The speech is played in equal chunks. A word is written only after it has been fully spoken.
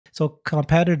So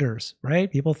competitors,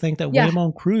 right? People think that Yeah. Waymo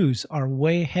and Cruise are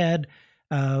way ahead.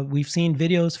 We've seen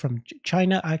videos from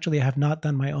China. Actually, I have not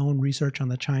done my own research on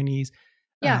the Chinese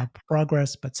Yeah.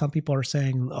 progress, but some people are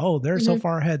saying, oh, they're so Hmm.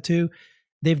 far ahead too.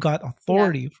 They've got Yeah.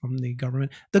 authority from the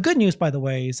government. The good news, by the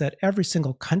way, is that every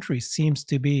single country seems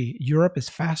to be. Europe is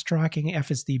fast tracking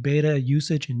FSD beta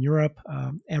usage in Europe.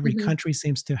 Every Hmm. country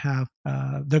seems to have.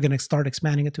 They're going to start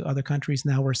expanding it to other countries.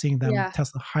 Now we're seeing them Yeah.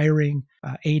 Tesla hiring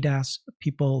ADAS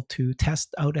people to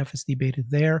test out FSD beta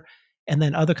there. And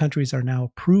then other countries are now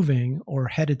approving or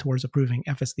headed towards approving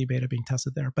FSD beta being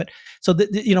tested there. But so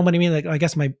you know what I mean? Like, I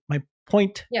guess my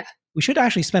point, Yeah. we should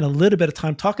actually spend a little bit of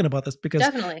time talking about this, because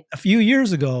Definitely. a few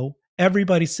years ago,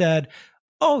 everybody said,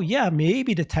 oh, yeah,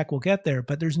 maybe the tech will get there,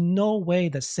 but there's no way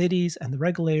the cities and the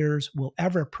regulators will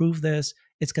ever approve this.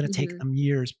 It's going to take Hmm. them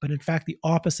years. But in fact, the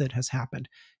opposite has happened.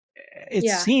 It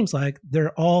Yeah. seems like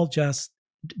they're all just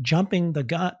jumping the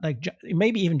gun, like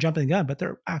maybe even jumping the gun, but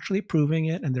they're actually approving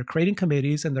it, and they're creating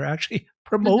committees, and they're actually Hmm.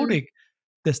 promoting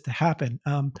this to happen.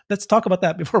 Let's talk about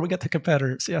that before we get to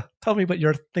competitors. Yeah. Tell me what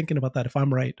you're thinking about that, if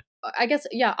I'm right. I guess,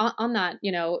 yeah, on that,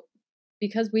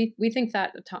 because we think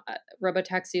that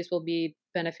robotaxis will be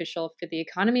beneficial for the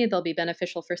economy. They'll be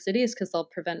beneficial for cities because they'll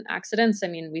prevent accidents. I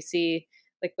mean, we see,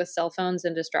 like, with cell phones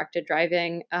and distracted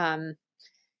driving,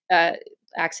 uh,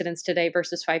 accidents today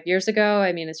versus 5 years ago.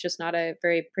 I mean, it's just not a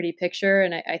very pretty picture,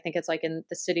 and I think it's like in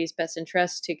the city's best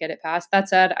interest to get it passed. That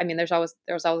said, I mean, there's always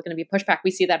going to be pushback.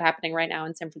 We see that happening right now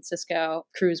in San Francisco.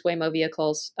 Cruise Waymo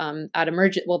vehicles at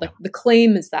emergent. Well, Yeah. the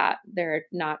claim is that they're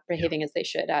not Yeah. behaving as they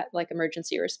should at, like,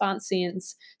 emergency response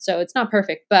scenes. So it's not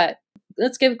perfect, but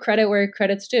let's give credit where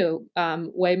credit's due.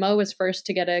 Waymo was first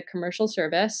to get a commercial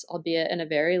service, albeit in a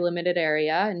very limited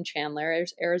area in Chandler,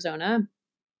 Arizona.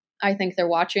 I think they're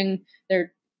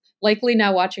likely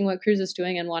now watching what Cruise is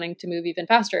doing and wanting to move even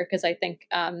faster, because I think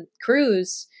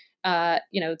Cruise,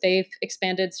 they've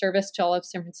expanded service to all of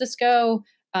San Francisco.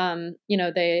 They're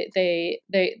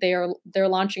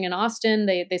launching in Austin.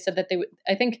 They said that they would.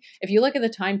 I think if you look at the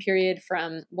time period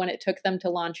from when it took them to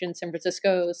launch in San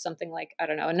Francisco, it was something like, I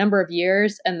don't know, a number of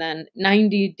years, and then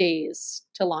 90 days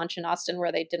to launch in Austin,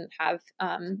 where they didn't have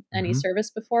any Hmm. service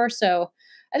before. So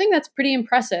I think that's pretty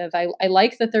impressive. I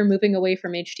like that they're moving away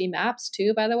from HD maps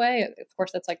too, by the way. Of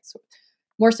course, that's like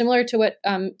more similar to what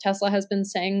Tesla has been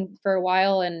saying for a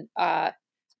while, and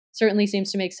certainly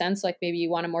seems to make sense. Like, maybe you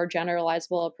want a more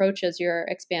generalizable approach as you're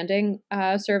expanding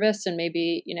service, and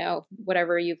maybe,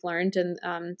 whatever you've learned in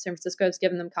San Francisco has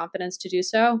given them confidence to do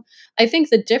so. I think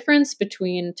the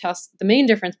main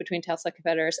difference between Tesla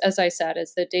competitors, as I said,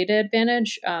 is the data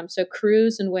advantage. So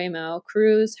Cruise and Waymo.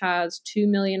 Cruise has 2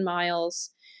 million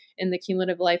miles in the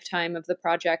cumulative lifetime of the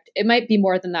project. It might be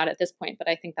more than that at this point, but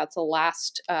I think that's the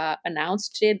last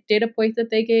announced data point that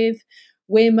they gave.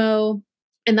 Waymo,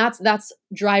 and that's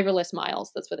driverless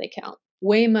miles. That's what they count.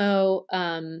 Waymo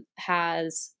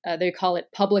has they call it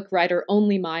public rider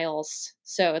only miles,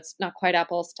 so it's not quite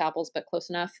apples to apples, but close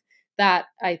enough. That,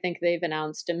 I think they've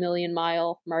announced a 1 million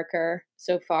mile marker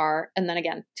so far, and then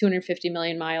again 250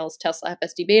 million miles Tesla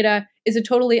FSD beta. Is it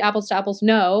totally apples to apples?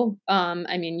 No.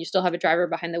 I mean, you still have a driver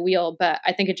behind the wheel, but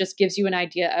I think it just gives you an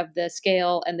idea of the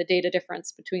scale and the data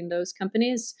difference between those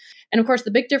companies. And of course,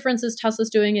 the big difference is Tesla's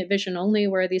doing it vision only,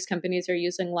 where these companies are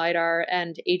using LiDAR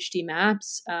and HD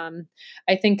maps.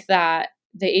 I think that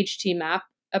the HD map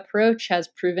approach has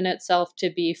proven itself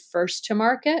to be first to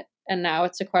market. And now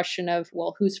it's a question of,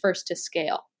 well, who's first to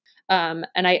scale? And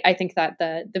I think that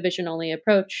the vision only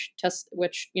approach,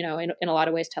 which, in a lot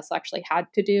of ways Tesla actually had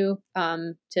to do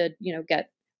to, get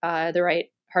the right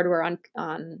hardware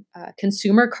on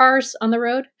consumer cars on the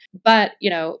road. But,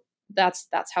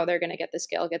 that's how they're going to get the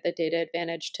scale, get the data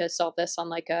advantage to solve this on,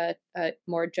 like, a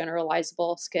more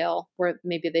generalizable scale, where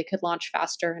maybe they could launch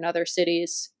faster in other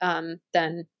cities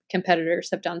than competitors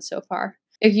have done so far.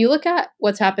 If you look at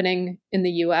what's happening in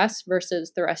the US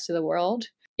versus the rest of the world,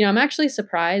 I'm actually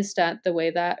surprised at the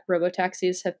way that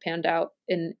robotaxis have panned out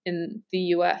in the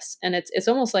US. And it's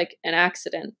almost like an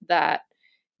accident that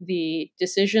the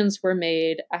decisions were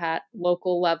made at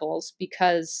local levels,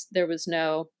 because there was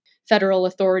no federal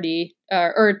authority,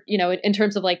 or, in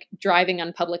terms of, like, driving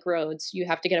on public roads, you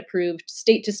have to get approved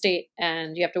state to state,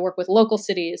 and you have to work with local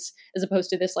cities, as opposed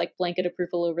to this, like, blanket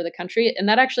approval over the country. And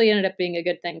that actually ended up being a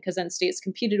good thing, because then states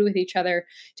competed with each other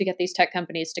to get these tech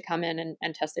companies to come in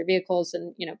and test their vehicles,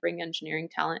 and, bring engineering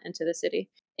talent into the city.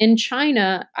 In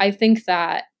China, I think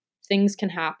that things can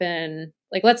happen.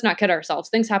 Like, let's not kid ourselves.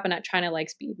 Things happen at China like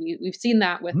speed. We've seen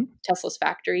that with Mhm. Tesla's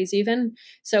factories, even.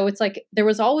 So it's like there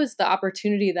was always the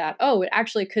opportunity that, oh, it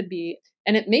actually could be,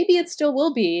 and it still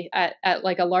will be at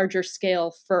like a larger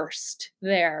scale first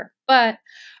there. But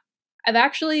I've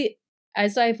actually,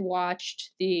 as I've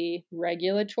watched the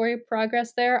regulatory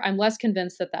progress there, I'm less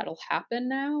convinced that that'll happen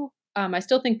now. I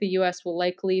still think the US will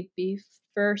likely be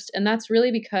first, and that's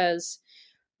really because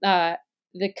uh,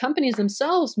 the companies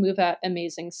themselves move at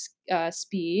amazing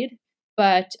speed,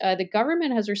 but the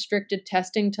government has restricted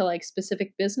testing to like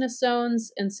specific business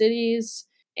zones and cities.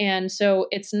 And so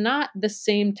it's not the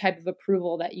same type of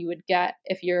approval that you would get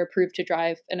if you're approved to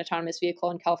drive an autonomous vehicle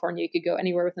in California. You could go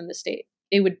anywhere within the state.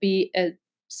 It would be a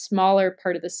smaller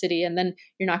part of the city, and then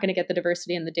you're not going to get the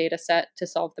diversity in the data set to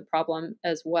solve the problem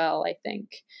as well, I think.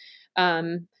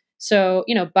 So,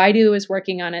 Baidu is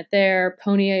working on it there.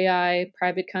 Pony AI,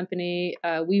 private company.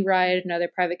 WeRide, another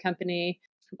private company.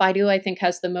 Baidu, I think,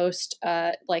 has the most,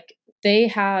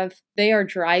 they are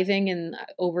driving in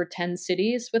over 10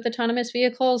 cities with autonomous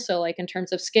vehicles. So, like, in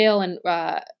terms of scale and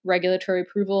regulatory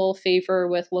approval, favor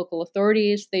with local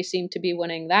authorities, they seem to be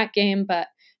winning that game. But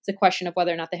it's a question of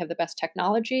whether or not they have the best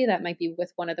technology. That might be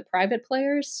with one of the private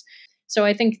players. So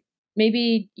I think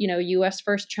maybe US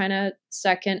first, China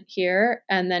second here,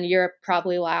 and then Europe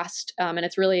probably last. And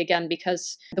it's really, again,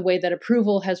 because the way that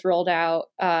approval has rolled out,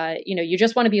 you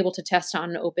just want to be able to test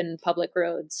on open public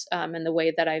roads, and the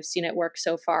way that I've seen it work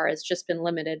so far has just been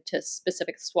limited to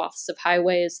specific swaths of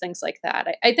highways, things like that.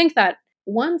 I think that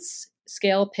once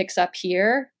scale picks up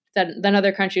here, then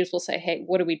other countries will say, hey,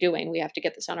 what are we doing? We have to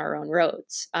get this on our own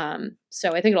roads.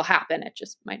 So I think it'll happen. It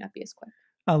just might not be as quick.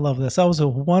 I love this. That was a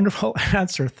wonderful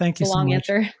answer. Thank It's you a so long much.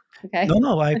 answer. Okay.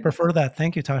 No, I prefer that.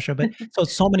 Thank you, Tasha. But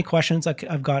so many questions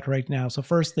I've got right now. So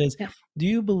first is, Yeah. do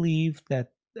you believe that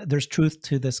there's truth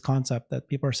to this concept that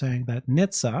people are saying that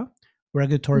NHTSA,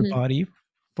 regulatory Mhm. body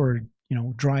for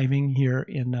driving here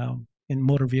in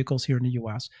motor vehicles here in the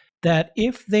U.S., that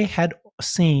if they had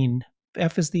seen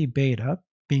FSD beta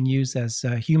being used as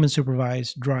human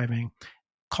supervised driving,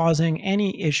 causing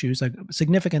any issues, like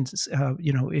significant,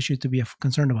 issues to be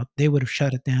concerned about, they would have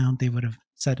shut it down. They would have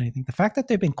said anything. The fact that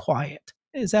they've been quiet,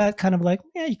 is that kind of like,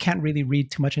 yeah, you can't really read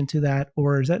too much into that?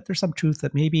 Or is that there's some truth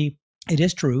that maybe it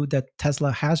is true that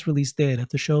Tesla has released data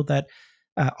to show that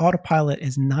autopilot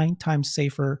is 9 times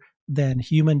safer than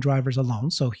human drivers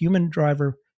alone? So human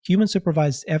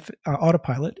supervised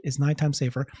autopilot is 9 times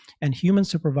safer, and human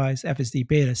supervised FSD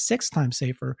beta is 6 times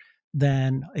safer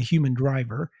than a human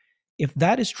driver. If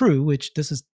that is true, which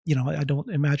this is, I don't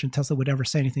imagine Tesla would ever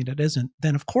say anything that isn't,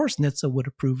 then of course NHTSA would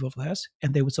approve of this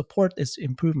and they would support this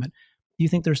improvement. Do you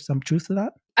think there's some truth to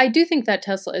that? I do think that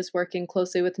Tesla is working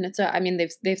closely with NHTSA. I mean,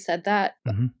 they've said that.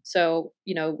 Mm-hmm. So,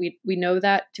 we know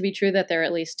that to be true, that they're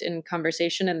at least in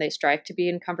conversation, and they strive to be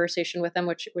in conversation with them,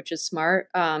 which is smart.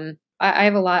 I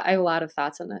have a lot of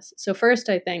thoughts on this. So first,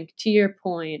 I think, to your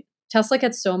point, Tesla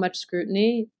gets so much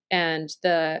scrutiny, and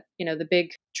the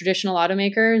big traditional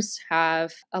automakers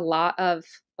have a lot of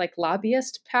like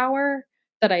lobbyist power,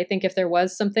 that I think if there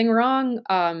was something wrong,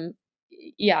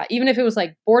 yeah, even if it was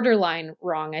like borderline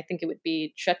wrong, I think it would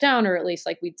be shut down, or at least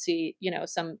like we'd see,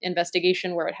 some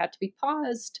investigation where it had to be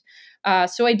paused.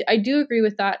 So I do agree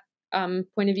with that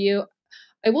point of view.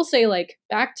 I will say, like,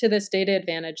 back to this data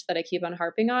advantage that I keep on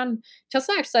harping on,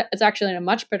 Tesla is actually in a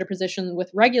much better position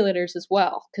with regulators as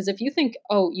well. Because if you think,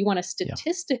 oh, you want to Yeah.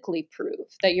 statistically prove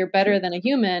that you're better than a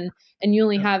human, and you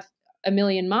only have a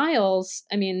million miles,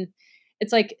 I mean,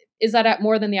 it's like, is that at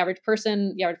more than the average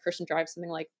person? The average person drives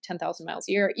something like 10,000 miles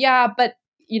a year. Yeah, but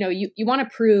you want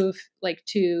to prove, like,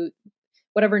 to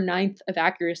whatever ninth of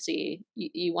accuracy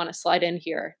you want to slide in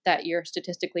here, that you're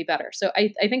statistically better. So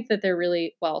I think that they're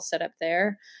really well set up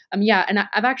there. Yeah, and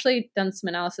I've actually done some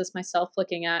analysis myself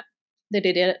looking at the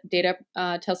data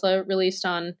Tesla released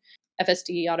on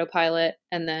FSD autopilot,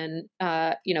 and then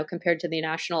compared to the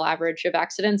national average of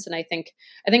accidents, and I think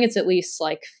it's at least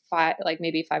like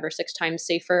maybe 5 or 6 times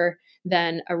safer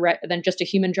than than just a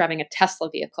human driving a Tesla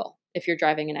vehicle if you're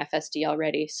driving an FSD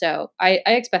already. So I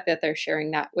expect that they're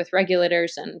sharing that with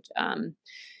regulators, and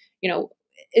you know,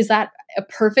 is that a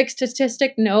perfect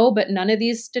statistic? No, but none of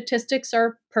these statistics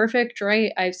are perfect,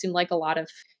 right? I've seen like a lot of,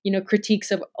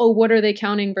 critiques of, oh, what are they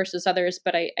counting versus others?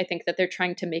 But I think that they're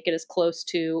trying to make it as close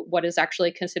to what is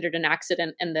actually considered an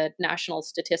accident in the national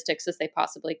statistics as they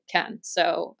possibly can.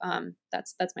 So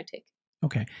that's my take.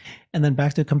 Okay. And then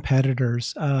back to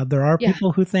competitors. There are Yeah.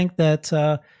 people who think that,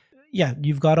 yeah,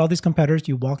 you've got all these competitors.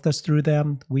 You walked us through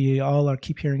them. We all are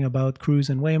keep hearing about Cruise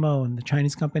and Waymo and the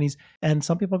Chinese companies. And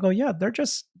some people go, yeah,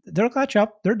 they'll catch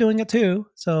up. They're doing it too.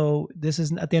 So this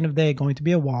is at the end of the day going to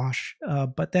be a wash.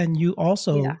 But then you Yeah.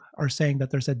 also are saying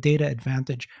that there's a data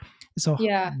advantage. So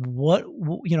Yeah.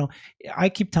 I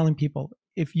keep telling people,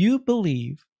 if you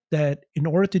believe that in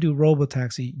order to do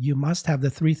RoboTaxi, you must have the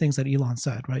three things that Elon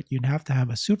said, right? You'd have to have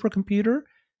a supercomputer,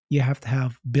 you have to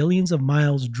have billions of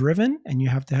miles driven, and you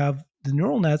have to have the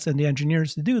neural nets and the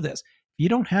engineers to do this. If you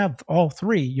don't have all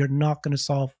three, you're not going to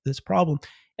solve this problem.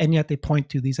 And yet they point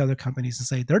to these other companies and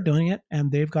say they're doing it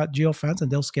and they've got geofence and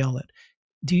they'll scale it.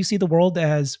 Do you see the world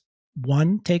as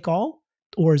one take all,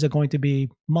 or is it going to be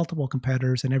multiple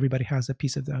competitors and everybody has a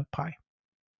piece of the pie?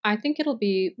 I think it'll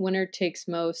be winner takes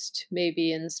most,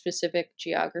 maybe in specific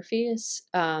geographies.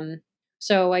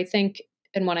 So I think,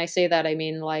 and when I say that, I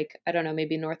mean like, I don't know,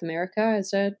 maybe North America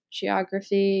as a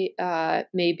geography.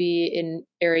 Maybe in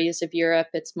areas of Europe,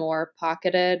 it's more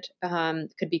pocketed.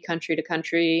 Could be country to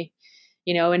country.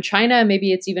 In China,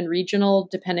 maybe it's even regional,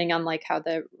 depending on like how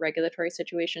the regulatory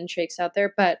situation shakes out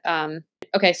there. But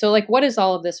okay, so like, what is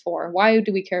all of this for? Why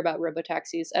do we care about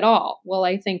robotaxis at all? Well,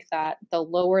 I think that the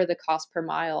lower the cost per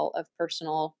mile of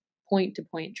personal point to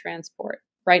point transport.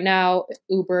 Right now,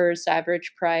 Uber's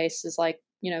average price is like,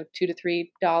 $2 to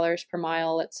 $3 per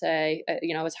mile, let's say,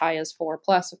 as high as 4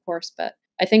 plus, of course. But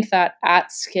I think that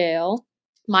at scale,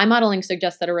 my modeling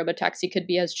suggests that a robotaxi could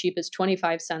be as cheap as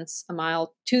 25 cents a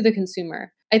mile to the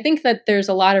consumer. I think that there's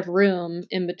a lot of room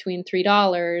in between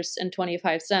 $3 and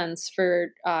 25 cents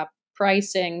for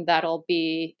pricing that'll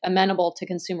be amenable to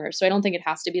consumers. So I don't think it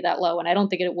has to be that low, and I don't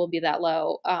think it will be that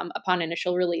low upon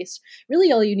initial release.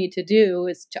 Really, all you need to do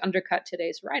is to undercut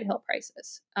today's ride-hail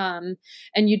prices, and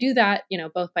you do that,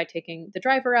 both by taking the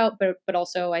driver out, but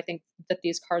also I think that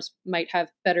these cars might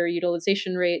have better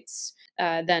utilization rates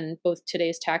than both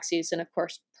today's taxis and, of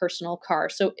course, personal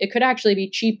cars. So it could actually be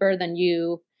cheaper than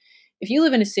if you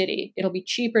live in a city, it'll be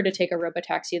cheaper to take a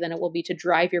robotaxi than it will be to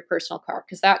drive your personal car,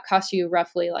 because that costs you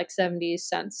roughly like 70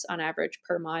 cents on average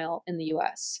per mile in the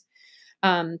US,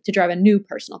 to drive a new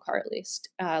personal car, at least,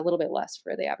 a little bit less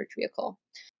for the average vehicle.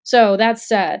 So that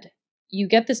said, you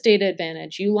get this data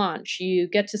advantage, you launch, you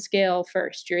get to scale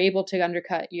first, you're able to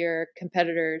undercut your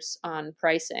competitors on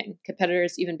pricing,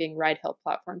 competitors even being ride hail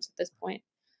platforms at this point.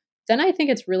 Then I think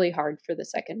it's really hard for the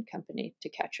second company to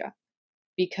catch up,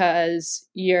 because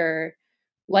you're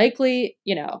likely,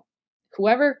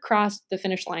 whoever crossed the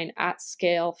finish line at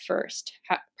scale first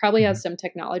probably Mhm. has some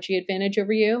technology advantage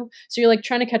over you. So you're like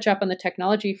trying to catch up on the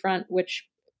technology front, which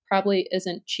probably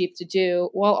isn't cheap to do,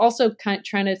 while also kind of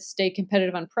trying to stay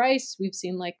competitive on price. We've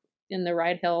seen like in the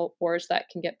ride hail wars that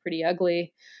can get pretty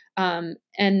ugly. And,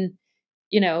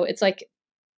 it's like,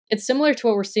 it's similar to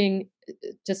what we're seeing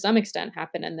to some extent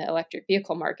happen in the electric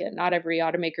vehicle market. Not every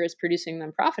automaker is producing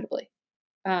them profitably.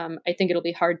 I think it'll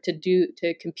be hard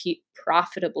to compete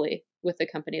profitably with a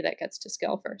company that gets to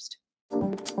scale first.